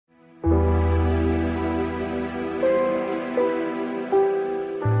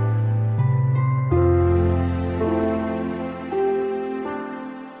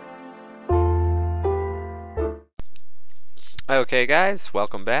Okay guys,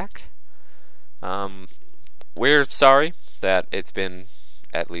 welcome back. We're sorry that it's been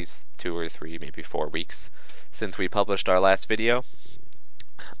at least 2 or 3, maybe 4 weeks since we published our last video.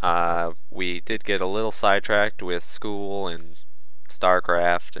 We did get a little sidetracked with school and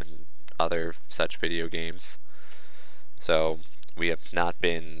StarCraft and other such video games, so we have not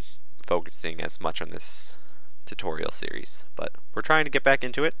been focusing as much on this tutorial series, but we're trying to get back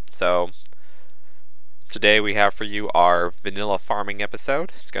into it. So today we have for you our vanilla farming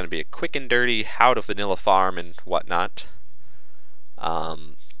episode. It's going to be a quick and dirty how to vanilla farm and whatnot.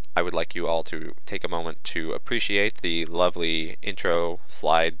 I would like you all to take a moment to appreciate the lovely intro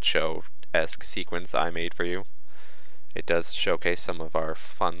slideshow-esque sequence I made for you. It does showcase some of our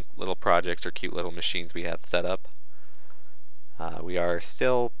fun little projects or cute little machines we have set up. We are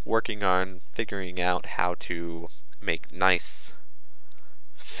still working on figuring out how to make nice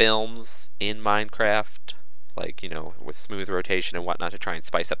films in Minecraft, like, with smooth rotation and whatnot, to try and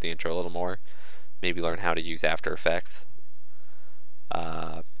spice up the intro a little more. Maybe learn how to use After Effects.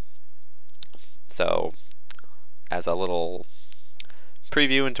 So, as a little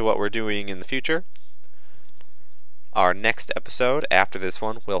preview into what we're doing in the future, our next episode after this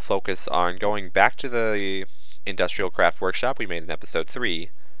one will focus on going back to the Industrial Craft Workshop we made in episode 3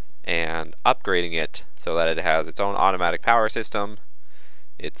 and upgrading it so that it has its own automatic power system,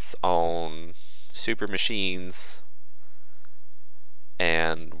 its own super machines,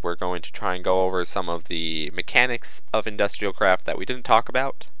 and we're going to try and go over some of the mechanics of industrial craft that we didn't talk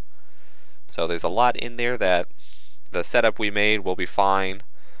about. So there's a lot in there that the setup we made will be fine,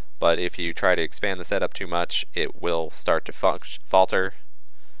 but if you try to expand the setup too much, it will start to falter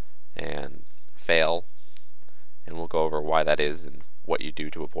and fail, and we'll go over why that is and what you do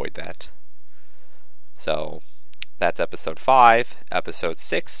to avoid that. So that's episode 5. Episode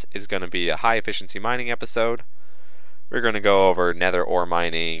 6 is going to be a high efficiency mining episode. We're going to go over nether ore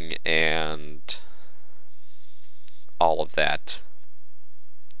mining and all of that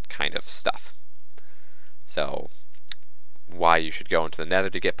kind of stuff. So, why you should go into the nether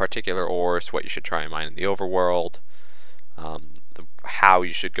to get particular ores, what you should try and mine in the overworld, how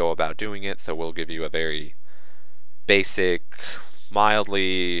you should go about doing it. So we'll give you a very basic,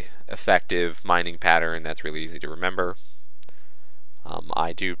 mildly effective mining pattern that's really easy to remember.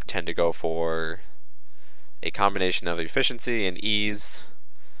 I do tend to go for a combination of efficiency and ease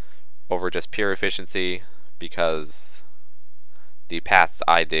over just pure efficiency, because the paths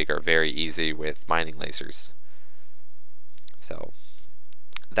I dig are very easy with mining lasers. So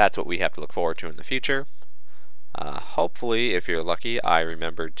that's what we have to look forward to in the future. Hopefully, if you're lucky, I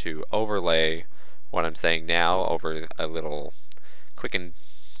remembered to overlay what I'm saying now over a little quick and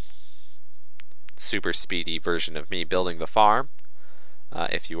super speedy version of me building the farm.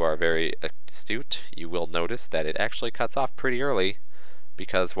 If you are very astute, you will notice that it actually cuts off pretty early,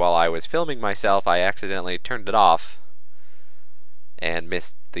 because while I was filming myself, I accidentally turned it off and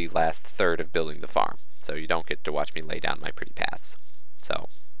missed the last third of building the farm. So you don't get to watch me lay down my pretty paths. So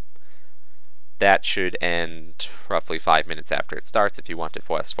that should end roughly 5 minutes after it starts if you want to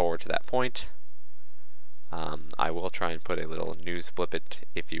fast forward to that point. I will try and put a little news blippet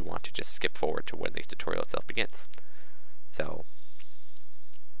if you want to just skip forward to when the tutorial itself begins. So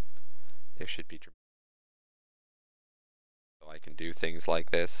there should be, so I can do things like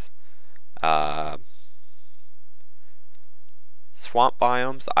this. Swamp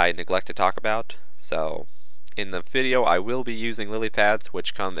biomes I neglect to talk about. So in the video I will be using lily pads,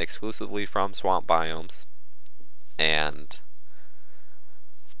 which come exclusively from swamp biomes, and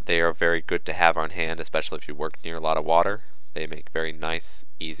they are very good to have on hand, especially if you work near a lot of water. They make very nice,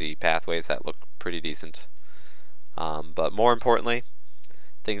 easy pathways that look pretty decent. But more importantly,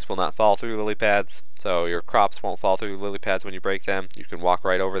 things will not fall through lily pads, so your crops won't fall through lily pads when you break them. You can walk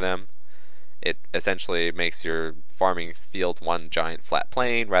right over them. It essentially makes your farming field one giant flat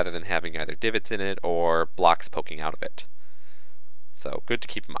plane, rather than having either divots in it or blocks poking out of it. So good to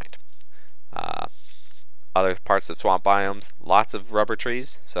keep in mind. Other parts of swamp biomes, lots of rubber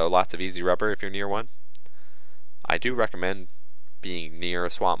trees, so lots of easy rubber if you're near one. I do recommend being near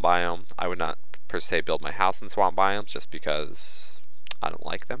a swamp biome. I would not per se build my house in swamp biomes, just because I don't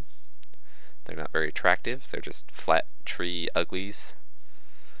like them. They're not very attractive. They're just flat tree uglies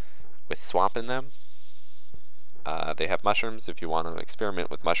with swamp in them. They have mushrooms if you want to experiment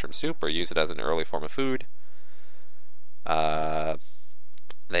with mushroom soup or use it as an early form of food.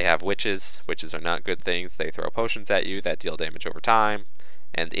 They have witches. Witches are not good things. They throw potions at you that deal damage over time,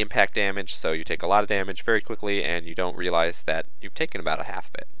 and impact damage, so you take a lot of damage very quickly and you don't realize that you've taken about a half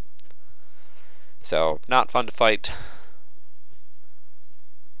of it. So, not fun to fight.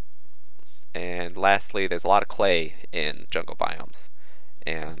 And lastly, there's a lot of clay in jungle biomes.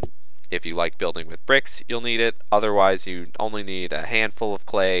 And if you like building with bricks, you'll need it. Otherwise, you only need a handful of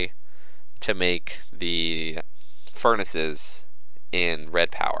clay to make the furnaces in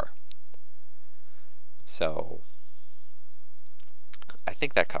red power. So, I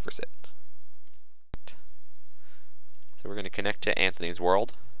think that covers it. So we're going to connect to Anthony's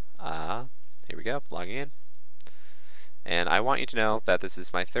world. Here we go, logging in. And I want you to know that this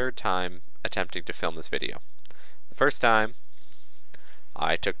is my third time attempting to film this video. The first time,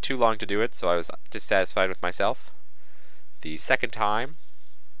 I took too long to do it, so I was dissatisfied with myself. The second time,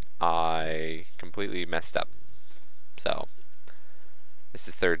 I completely messed up. So, this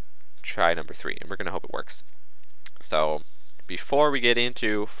is try number 3, and we're going to hope it works. So, before we get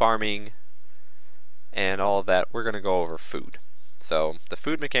into farming and all of that, we're going to go over food. So, the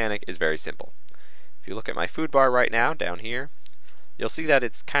food mechanic is very simple. If you look at my food bar right now, down here, you'll see that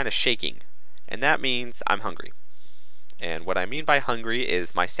it's kind of shaking, and that means I'm hungry. And what I mean by hungry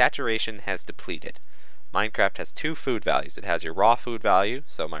is my saturation has depleted. Minecraft has 2 food values. It has your raw food value,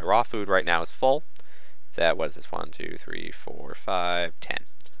 so my raw food right now is full. It's at, what is this, 1, 2, 3, 4, 5, 10.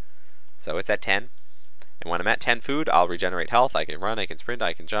 So it's at 10. And when I'm at 10 food, I'll regenerate health, I can run, I can sprint,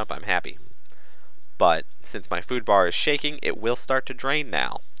 I can jump, I'm happy. But since my food bar is shaking, it will start to drain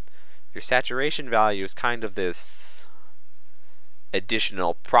now. Your saturation value is kind of this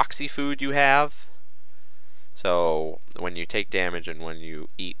additional proxy food you have. So when you take damage and when you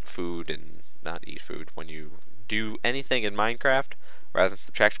eat food and not eat food, when you do anything in Minecraft, rather than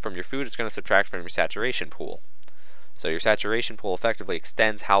subtract from your food, it's going to subtract from your saturation pool. So your saturation pool effectively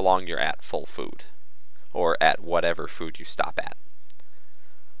extends how long you're at full food, or at whatever food you stop at.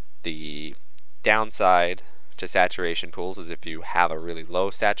 The downside to saturation pools is if you have a really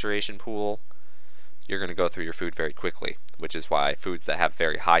low saturation pool, you're going to go through your food very quickly, which is why foods that have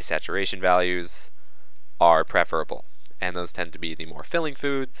very high saturation values are preferable, and those tend to be the more filling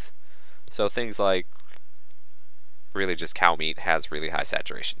foods. So things like really just cow meat has really high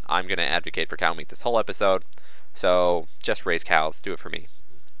saturation. I'm going to advocate for cow meat this whole episode, so just raise cows, do it for me,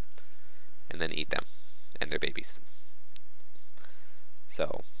 and then eat them and their babies.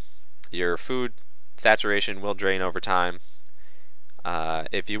 So your food saturation will drain over time.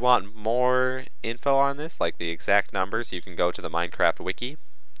 If you want more info on this, like the exact numbers, you can go to the Minecraft wiki,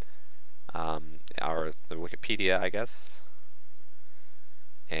 or the Wikipedia, I guess,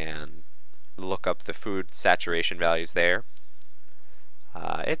 and look up the food saturation values there.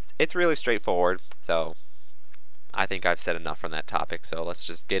 It's really straightforward, so I think I've said enough on that topic, so let's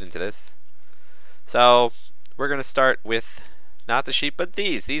just get into this. So we're going to start with not the sheep, but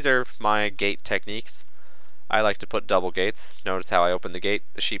these. These are my gate techniques. I like to put double gates. Notice how I open the gate,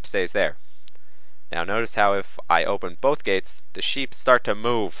 the sheep stays there. Now notice how if I open both gates, the sheep start to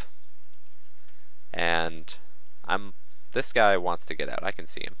move. And this guy wants to get out. I can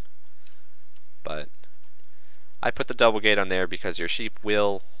see him. But I put the double gate on there because your sheep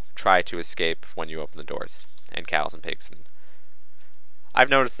will try to escape when you open the doors, and cows and pigs. And I've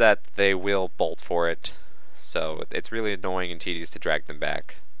noticed that they will bolt for it, so it's really annoying and tedious to drag them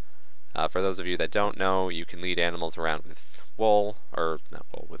back. For those of you that don't know, you can lead animals around with wool, or not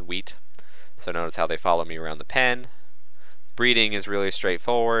wool, with wheat. So notice how they follow me around the pen. Breeding is really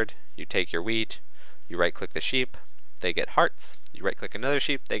straightforward. You take your wheat, you right click the sheep, they get hearts. You right click another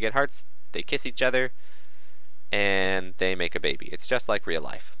sheep, they get hearts, they kiss each other, and they make a baby. It's just like real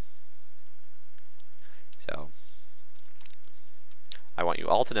life. So I want you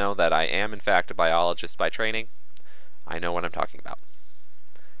all to know that I am in fact a biologist by training. I know what I'm talking about.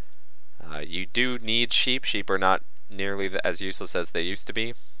 You do need sheep. Sheep are not nearly as useless as they used to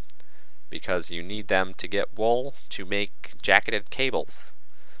be, because you need them to get wool to make jacketed cables.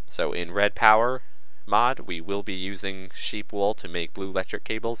 So in Red Power mod, we will be using sheep wool to make blue electric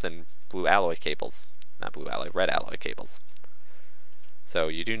cables and blue alloy cables. Not blue alloy, red alloy cables. So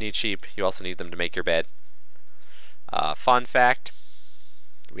you do need sheep. You also need them to make your bed. Fun fact,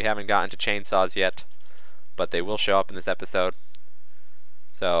 we haven't gotten to chainsaws yet, but they will show up in this episode.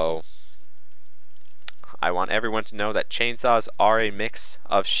 So I want everyone to know that chainsaws are a mix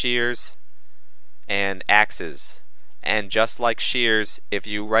of shears and axes. And just like shears, if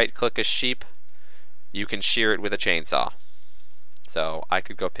you right click a sheep, you can shear it with a chainsaw. So I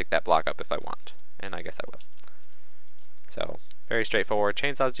could go pick that block up if I want, and I guess I will. So very straightforward.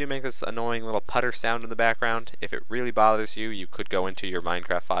 Chainsaws do make this annoying little putter sound in the background. If it really bothers you, you could go into your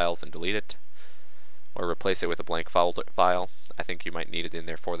Minecraft files and delete it, or replace it with a blank file. I think you might need it in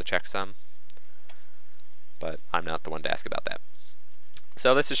there for the checksum, but I'm not the one to ask about that.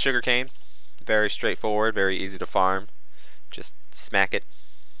 So this is sugarcane. Very straightforward, very easy to farm. Just smack it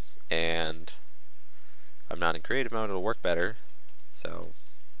and if I'm not in creative mode, it'll work better. So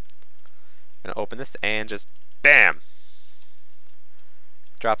I'm going to open this and just BAM!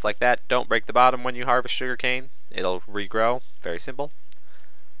 Drops like that. Don't break the bottom when you harvest sugarcane. It'll regrow. Very simple.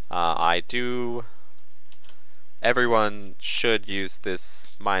 Everyone should use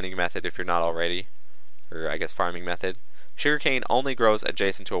this mining method if you're not already, or I guess farming method. Sugarcane only grows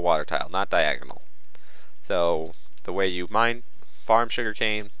adjacent to a water tile, not diagonal. So the way you farm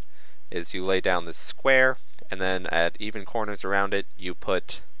sugarcane is you lay down this square, and then at even corners around it you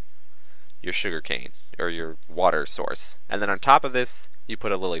put your sugarcane or your water source, and then on top of this you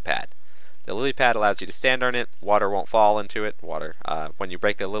put a lily pad. The lily pad allows you to stand on it. Water won't fall into it. When you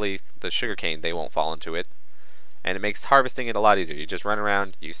break the sugarcane, they won't fall into it, and it makes harvesting it a lot easier. You just run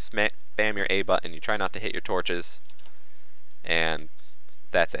around, you spam your A button, you try not to hit your torches, and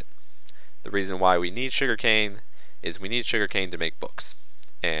that's it. The reason why we need sugarcane is we need sugarcane to make books,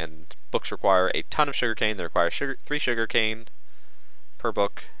 and books require a ton of sugarcane. They require 3 sugarcane per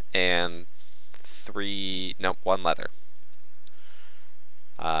book and 1 leather.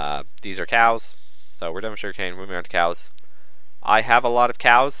 These are cows, so we're done with sugarcane. Moving on to cows. I have a lot of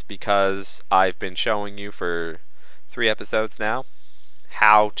cows because I've been showing you for 3 episodes now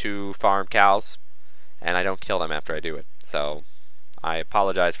how to farm cows, and I don't kill them after I do it. So I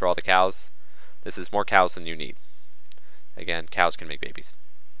apologize for all the cows. This is more cows than you need. Again, cows can make babies.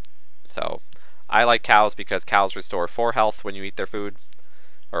 So I like cows because cows restore 4 health when you eat their food,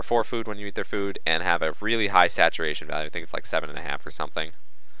 or 4 food when you eat their food, and have a really high saturation value. I think it's like 7.5 or something.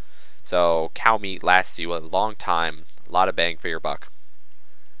 So cow meat lasts you a long time, a lot of bang for your buck.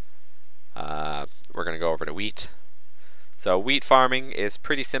 We're going to go over to wheat. So wheat farming is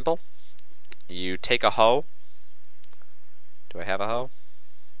pretty simple. You take a hoe. Do I have a hoe?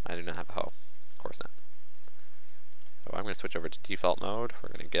 I do not have a hoe. Of course not. So I'm going to switch over to default mode. We're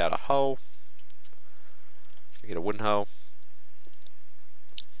going to get out a hoe. Let's get a wooden hoe.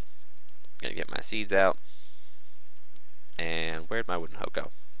 I'm going to get my seeds out. And where'd my wooden hoe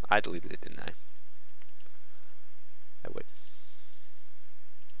go? I deleted it, didn't I? I would.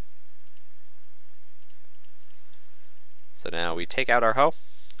 So now we take out our hoe.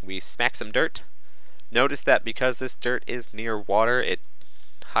 We smack some dirt. Notice that because this dirt is near water, it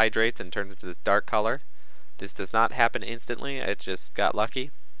hydrates and turns into this dark color. This does not happen instantly. It just got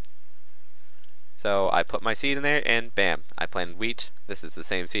lucky. So I put my seed in there and bam, I planted wheat. This is the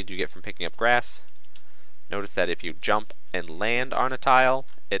same seed you get from picking up grass. Notice that if you jump and land on a tile,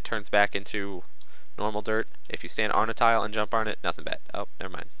 it turns back into normal dirt. If you stand on a tile and jump on it, nothing bad. Oh,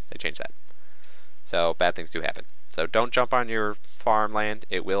 never mind. They changed that. So bad things do happen. So don't jump on your farmland.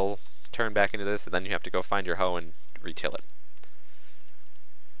 It will turn back into this, and then you have to go find your hoe and retill it.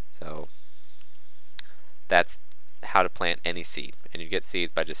 So that's how to plant any seed. And you get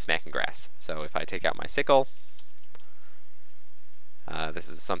seeds by just smacking grass. So if I take out my sickle, this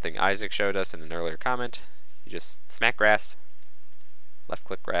is something Isaac showed us in an earlier comment. You just smack grass, left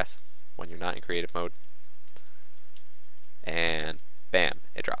click grass when you're not in creative mode, and bam,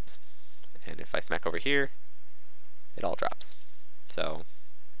 it drops. And if I smack over here, it all drops. So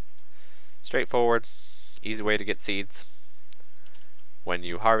straightforward, easy way to get seeds. When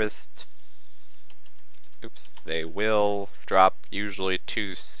you harvest, they will drop usually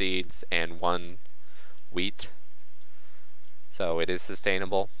 2 seeds and 1 wheat. So it is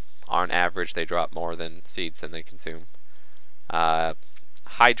sustainable. On average, they drop more than seeds than they consume.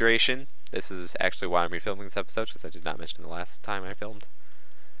 Hydration. This is actually why I'm refilming this episode, because I did not mention the last time I filmed.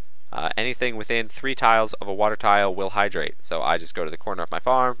 Anything within 3 tiles of a water tile will hydrate. So I just go to the corner of my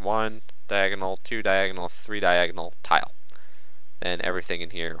farm, 1 diagonal, 2 diagonal, 3 diagonal tile. Then everything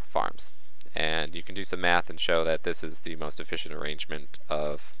in here farms. And you can do some math and show that this is the most efficient arrangement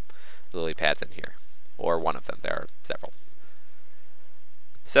of lily pads in here. Or one of them. There are several.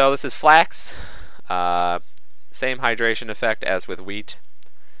 So this is flax. Same hydration effect as with wheat.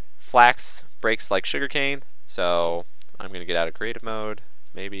 Flax breaks like sugarcane, so I'm going to get out of creative mode.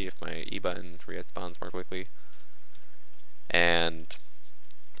 Maybe if my E button respawns more quickly. And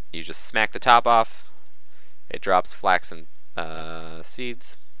you just smack the top off. It drops flax and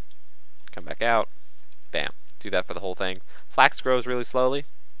seeds. Come back out. Bam. Do that for the whole thing. Flax grows really slowly,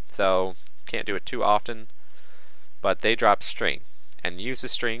 so can't do it too often. But they drop string. And use the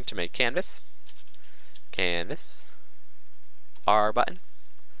string to make canvas. Canvas. R button.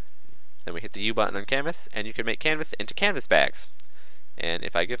 Then we hit the U button on canvas, and you can make canvas into canvas bags. And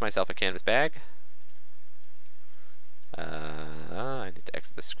if I give myself a canvas bag, I need to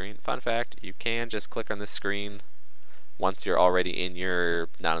exit the screen. Fun fact, you can just click on this screen once you're already in your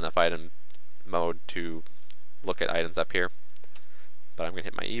not enough item mode to look at items up here. but I'm going to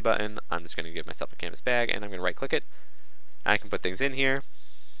hit my E button. I'm just going to give myself a canvas bag, and I'm going to right click it. I can put things in here.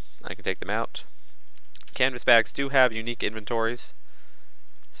 I can take them out. Canvas bags do have unique inventories.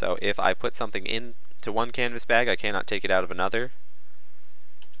 So if I put something into one canvas bag, I cannot take it out of another.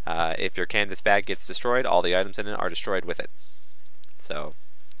 If your canvas bag gets destroyed, all the items in it are destroyed with it. So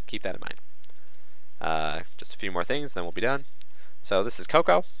keep that in mind. Just a few more things, then we'll be done. So this is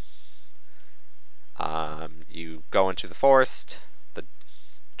cocoa. You go into the forest, the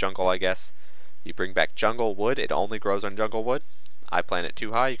jungle, I guess. You bring back jungle wood. It only grows on jungle wood. I plant it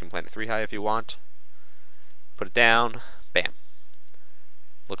 2 high. You can plant it 3 high if you want. Put it down. Bam.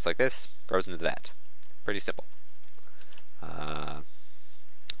 Looks like this. Grows into that. Pretty simple.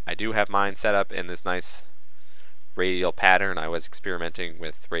 I do have mine set up in this nice radial pattern. I was experimenting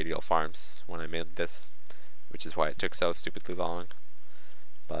with radial farms when I made this, which is why it took so stupidly long.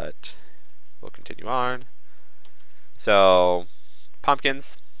 But we'll continue on. So,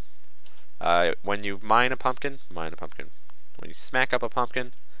 pumpkins. When you mine a pumpkin, when you smack up a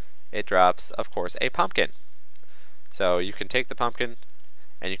pumpkin, it drops, of course, a pumpkin. So you can take the pumpkin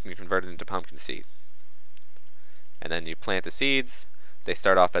and you can convert it into pumpkin seed. And then you plant the seeds. They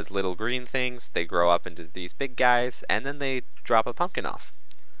start off as little green things, they grow up into these big guys, and then they drop a pumpkin off.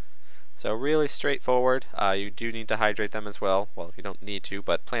 So really straightforward. You do need to hydrate them as well. Well, you don't need to,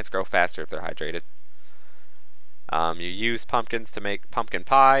 but plants grow faster if they're hydrated. You use pumpkins to make pumpkin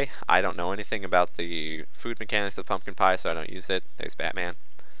pie. I don't know anything about the food mechanics of pumpkin pie, so I don't use it. There's Batman.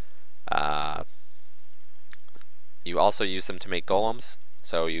 You also use them to make golems.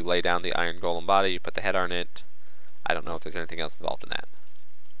 So you lay down the iron golem body, you put the head on it. I don't know if there's anything else involved in that.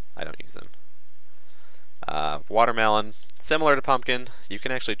 I don't use them. Watermelon, similar to pumpkin. You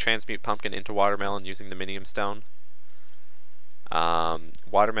can actually transmute pumpkin into watermelon using the minium stone.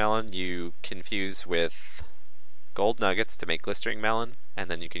 Watermelon you can fuse with gold nuggets to make glistering melon, and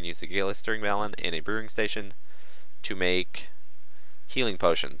then you can use the glistering melon in a brewing station to make healing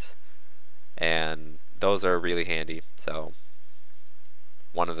potions. And those are really handy. So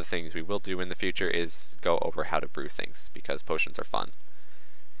one of the things we will do in the future is go over how to brew things, because potions are fun.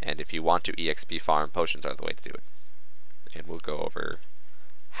 And if you want to EXP farm, potions are the way to do it. And we'll go over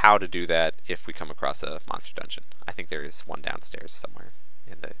how to do that if we come across a monster dungeon. I think there is one downstairs somewhere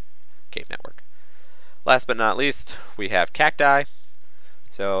in the cave network. Last but not least, we have cacti.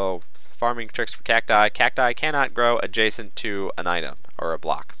 So farming tricks for cacti. Cacti cannot grow adjacent to an item or a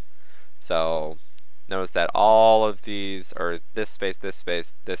block. So notice that all of these, or this space, this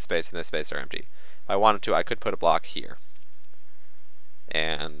space, this space, and this space are empty. If I wanted to, I could put a block here.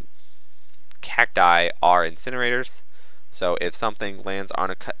 And cacti are incinerators, so if something lands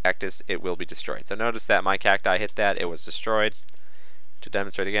on a cactus, it will be destroyed. So notice that my cacti hit that, it was destroyed. To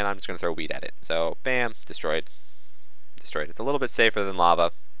demonstrate again, I'm just going to throw wheat at it. So, bam, destroyed. Destroyed. It's a little bit safer than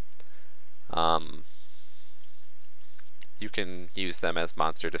lava. You can use them as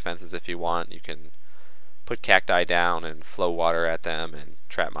monster defenses if you want. You can put cacti down and flow water at them and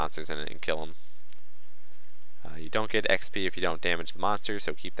trap monsters in it and kill them. You don't get XP if you don't damage the monster,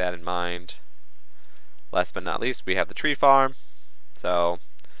 so keep that in mind. Last but not least, we have the tree farm. So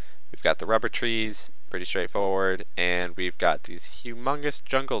we've got the rubber trees, pretty straightforward, and we've got these humongous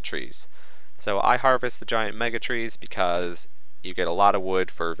jungle trees. So I harvest the giant mega trees because you get a lot of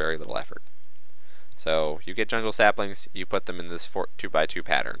wood for very little effort. So you get jungle saplings, you put them in this 2x2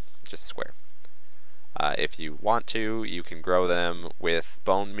 pattern, just square. If you want to, you can grow them with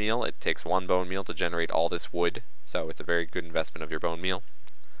bone meal. It takes 1 bone meal to generate all this wood, so it's a very good investment of your bone meal.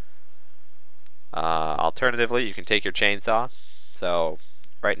 Alternatively, you can take your chainsaw. So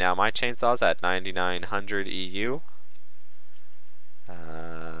right now my chainsaw's at 9900 EU.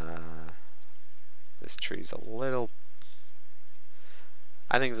 This tree's a little...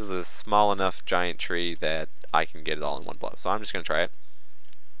 I think this is a small enough giant tree that I can get it all in one blow. So I'm just going to try it.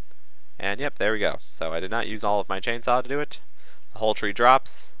 And yep, there we go. So I did not use all of my chainsaw to do it. The whole tree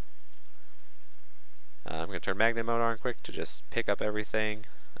drops. I'm going to turn magnet mode on quick to just pick up everything.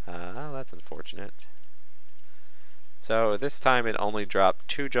 Oh, that's unfortunate. So this time it only dropped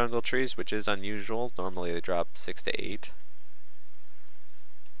 2 jungle trees, which is unusual. Normally they drop 6 to 8.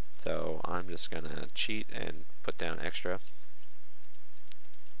 So I'm just going to cheat and put down extra.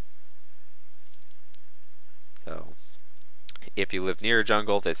 So if you live near a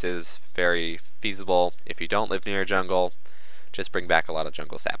jungle, this is very feasible. If you don't live near a jungle, just bring back a lot of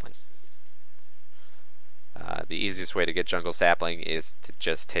jungle sapling. The easiest way to get jungle sapling is to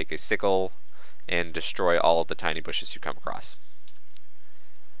just take a sickle and destroy all of the tiny bushes you come across.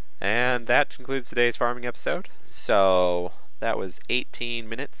 And that concludes today's farming episode. So that was 18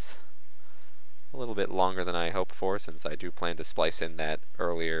 minutes a little bit longer than I hoped for, since I do plan to splice in that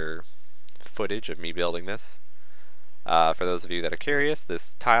earlier footage of me building this. For those of you that are curious,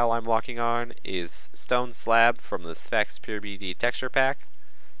 this tile I'm walking on is stone slab from the Flax Pure BD texture pack.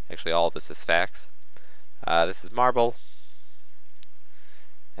 Actually, all of this is Flax. This is marble,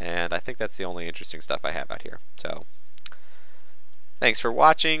 and I think that's the only interesting stuff I have out here. So, thanks for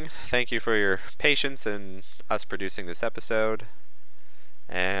watching. Thank you for your patience in us producing this episode,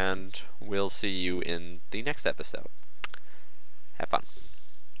 and we'll see you in the next episode. Have fun.